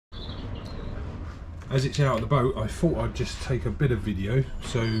as it's out of the boat, I thought I'd just take a bit of video.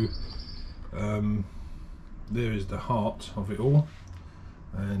 So there is the heart of it all,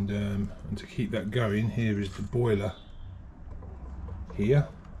 and to keep that going, here is the boiler here,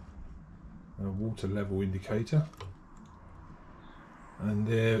 a water level indicator, and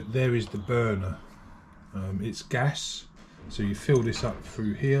there is the burner. It's gas, so you fill this up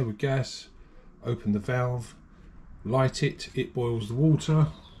through here with gas, open the valve, light it, it boils the water,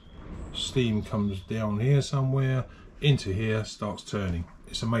 steam comes down here somewhere into here, starts turning.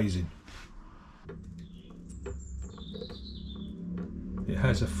 It's amazing. It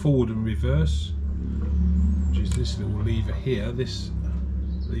has a forward and reverse, which is this little lever here. This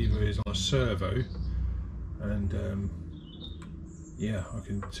lever is on a servo, and yeah, I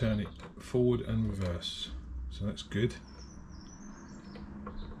can turn it forward and reverse, so that's good.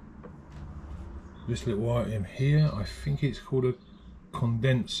 This little item here, I think it's called a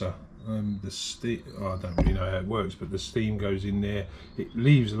condenser. The steam, I don't really know how it works, but the steam goes in there. It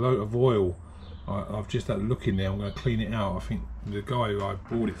leaves a lot of oil. I've just had a look in there. I'm going to clean it out. I think the guy who I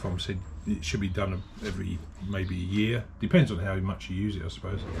bought it from said it should be done every maybe a year. Depends on how much you use it, I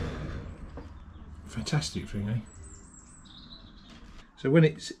suppose. Fantastic thing, eh? So when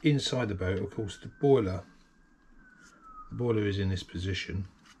it's inside the boat, of course, the boiler is in this position,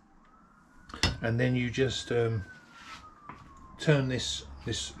 and then you just turn this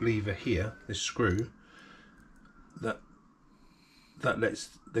lever here, this screw, that lets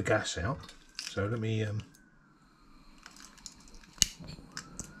the gas out. So let me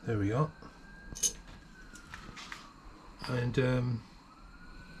there we are. And of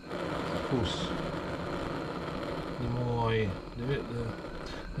course, the more I do it,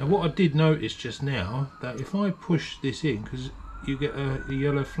 now what I did notice just now, that if I push this in, because you get a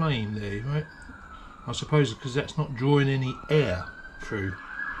yellow flame there, right? I suppose because that's not drawing any air through.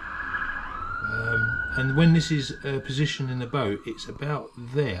 And when this is positioned in the boat, it's about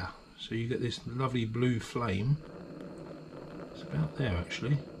there. So you get this lovely blue flame. It's about there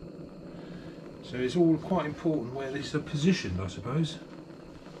actually. So it's all quite important where these are positioned, I suppose.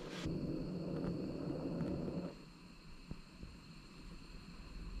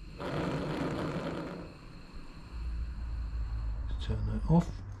 Let's turn that off.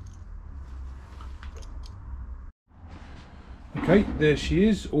 Okay, there she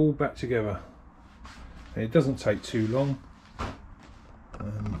is, all back together. And it doesn't take too long.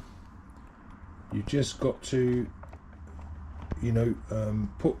 You just got to, you know,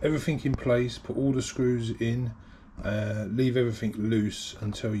 put everything in place, put all the screws in, leave everything loose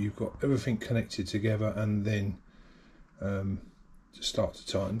until you've got everything connected together, and then start to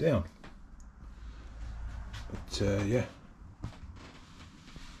tighten down. But yeah,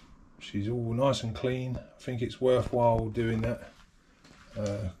 she's all nice and clean. I think it's worthwhile doing that.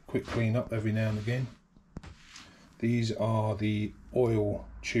 Quick clean up every now and again. These are the oil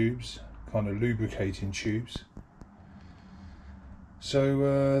tubes, kind of lubricating tubes.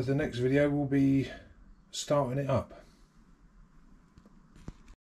 So the next video will be starting it up.